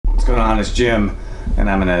What's going on? It's Jim, and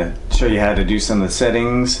I'm going to show you how to do some of the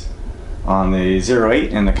settings on the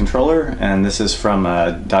 08 and the controller. And this is from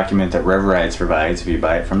a document that RevRides provides if you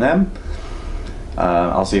buy it from them.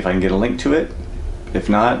 I'll see if I can get a link to it. If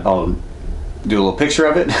not, I'll do a little picture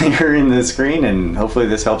of it here in the screen, and hopefully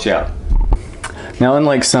this helps you out. Now,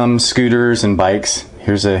 unlike some scooters and bikes,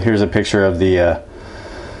 here's a picture of the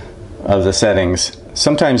settings.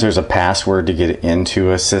 Sometimes there's a password to get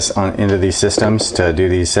into these systems to do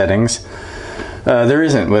these settings. There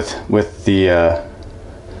isn't with the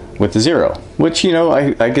 0, which, you know,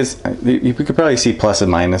 I guess you could probably see plus and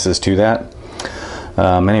minuses to that.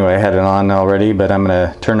 Anyway, I had it on already, but I'm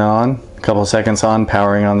going to turn it on. A couple of seconds on,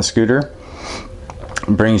 powering on the scooter.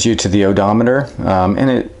 Brings you to the odometer,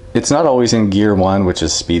 and it's not always in gear 1, which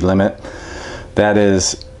is speed limit.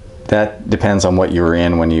 That depends on what you were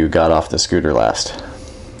in when you got off the scooter last.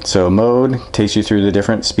 So mode takes you through the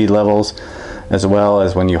different speed levels, as well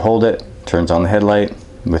as when you hold it, turns on the headlight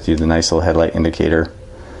with the nice little headlight indicator.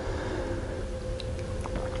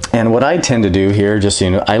 And what I tend to do here, just so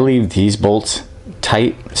you know, I leave these bolts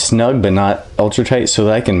tight, snug, but not ultra tight, so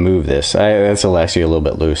that I can move this. That's actually a little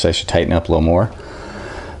bit loose. I should tighten up a little more.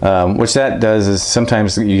 Which that does is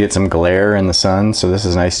sometimes you get some glare in the sun, so this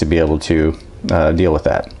is nice to be able to deal with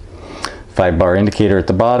that. 5-bar indicator at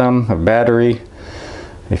the bottom of battery.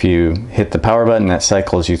 If you hit the power button, that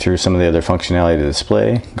cycles you through some of the other functionality to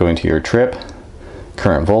display. Going to your trip,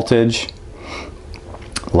 current voltage,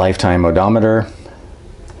 lifetime odometer,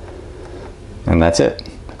 and that's it.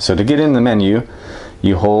 So to get in the menu,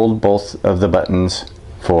 you hold both of the buttons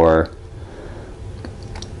for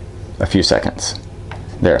a few seconds.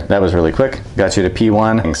 There, that was really quick. Got you to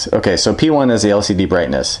P1. Okay, so P1 is the LCD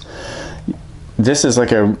brightness. This is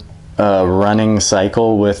like a running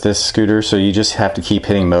cycle with this scooter, so you just have to keep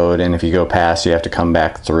hitting mode, and if you go past, you have to come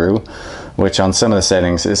back through, which on some of the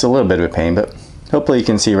settings is a little bit of a pain, but hopefully you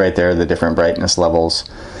can see right there the different brightness levels.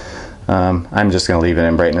 I'm just going to leave it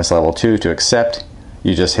in brightness level 2 to accept.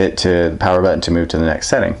 You just hit to the power button to move to the next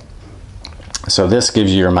setting. So this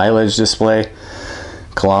gives you your mileage display,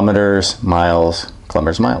 kilometers, miles,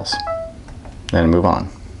 then move on.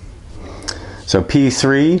 So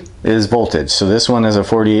P3 is voltage. So this one is a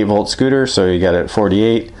 48 volt scooter, so you got it at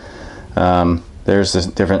 48. There's the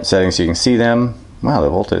different settings, you can see them. Wow, the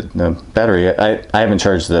voltage, the battery, I haven't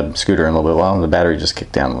charged the scooter in a little bit while, the battery just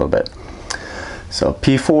kicked down a little bit. So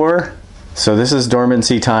P4, so this is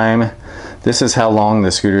Dormancy Time. This is how long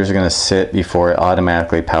the scooters are going to sit before it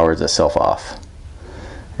automatically powers itself off.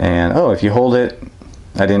 And oh, if you hold it,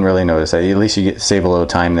 I didn't really notice that. At least you save a little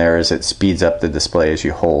time there as it speeds up the display as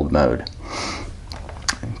you hold mode.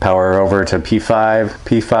 Power over to P5.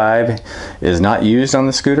 P5 is not used on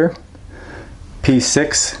the scooter.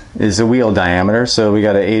 P6 is the wheel diameter, so we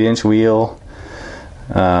got an 8-inch wheel.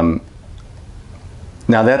 Now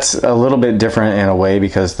that's a little bit different in a way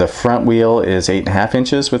because the front wheel is 8.5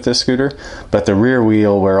 inches with this scooter, but the rear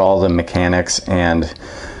wheel, where all the mechanics and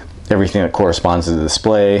everything that corresponds to the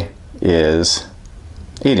display, is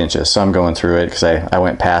 8 inches. So I'm going through it because I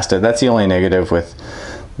went past it. That's the only negative with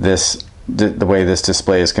this, the way this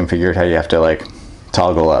display is configured, how you have to like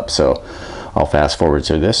toggle up. So I'll fast forward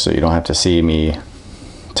to this so you don't have to see me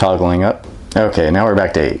toggling up. Okay, now we're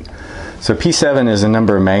back to 8. So P7 is the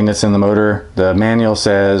number of magnets in the motor. The manual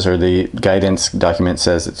says, or the guidance document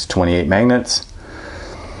says, it's 28 magnets.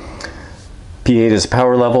 P8 is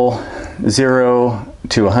power level, 0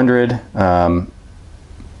 to 100.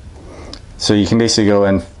 So you can basically go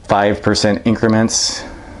in 5% increments,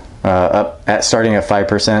 starting at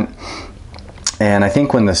 5%. And I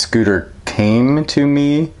think when the scooter came to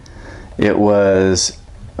me, it was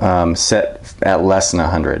set at less than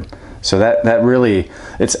 100. So that really,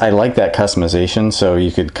 I like that customization. So you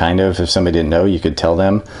could kind of, if somebody didn't know, you could tell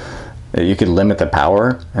them, you could limit the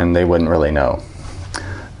power and they wouldn't really know,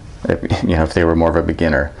 if they were more of a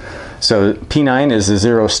beginner. So P9 is the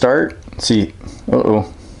 0 start. See,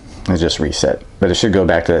 I just reset, but it should go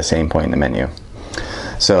back to that same point in the menu.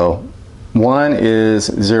 So 1 is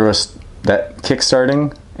 0, that kick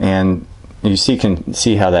starting, and you can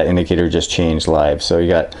see how that indicator just changed live. So you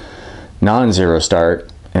got non-0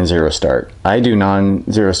 start and 0 start. I do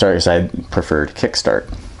non-0 start because I prefer kick start.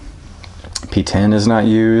 P10 is not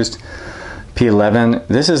used. P11,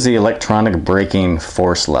 this is the electronic braking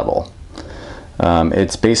force level.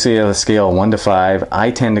 It's basically a scale of 1 to 5.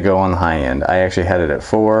 I tend to go on the high end. I actually had it at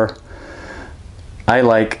 4. I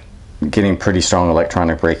like getting pretty strong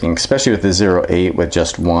electronic braking, especially with the 08 with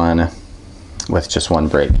just one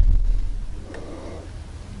brake.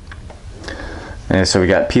 And so we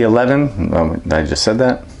got P11, I just said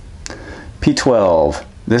that. P12,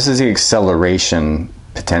 this is the acceleration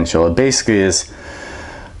potential. It basically is,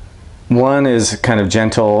 1 is kind of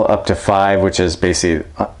gentle up to 5, which is basically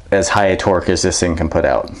as high a torque as this thing can put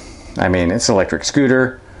out. I mean, it's an electric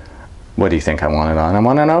scooter. What do you think I want it on? I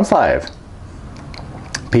want it on 5.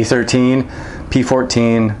 P13,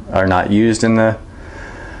 P14 are not used in the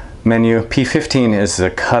menu. P15 is the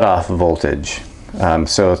cutoff voltage.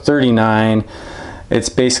 So 39, it's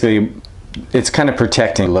basically, it's kind of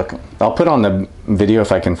protecting. Look, I'll put on the video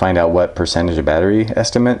if I can find out what percentage of battery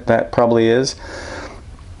estimate that probably is.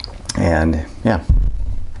 And yeah,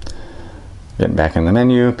 getting back in the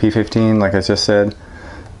menu, P15, like I just said.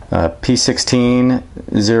 P16,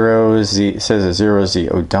 0Z, it says 0 is the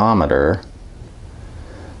odometer.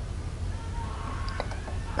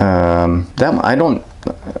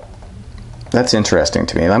 That's interesting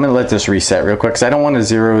to me. I'm going to let this reset real quick because I don't want to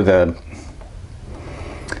zero the,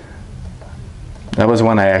 that was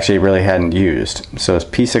one I actually really hadn't used. So it's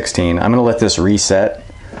P16. I'm going to let this reset.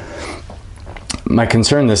 My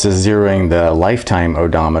concern, this is zeroing the lifetime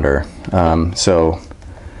odometer. So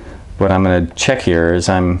what I'm going to check here is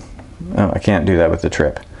I can't do that with the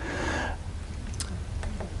trip.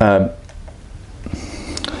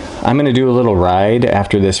 I'm going to do a little ride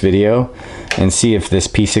after this video and see if this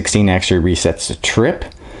P16 actually resets the trip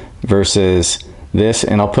versus this,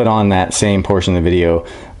 and I'll put on that same portion of the video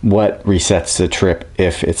what resets the trip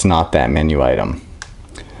if it's not that menu item.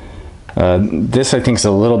 This I think is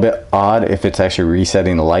a little bit odd if it's actually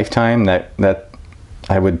resetting the lifetime. That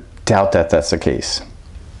I would doubt that that's the case.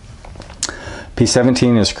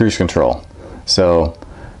 P17 is cruise control. So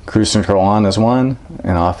cruise control on is 1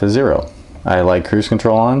 and off is 0. I like cruise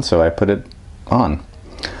control on, so I put it on.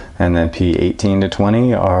 And then P18 to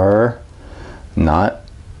 20 are not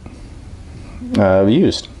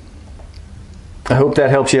used. I hope that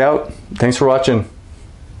helps you out. Thanks for watching.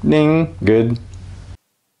 Ding. Good.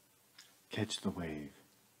 Catch the wave.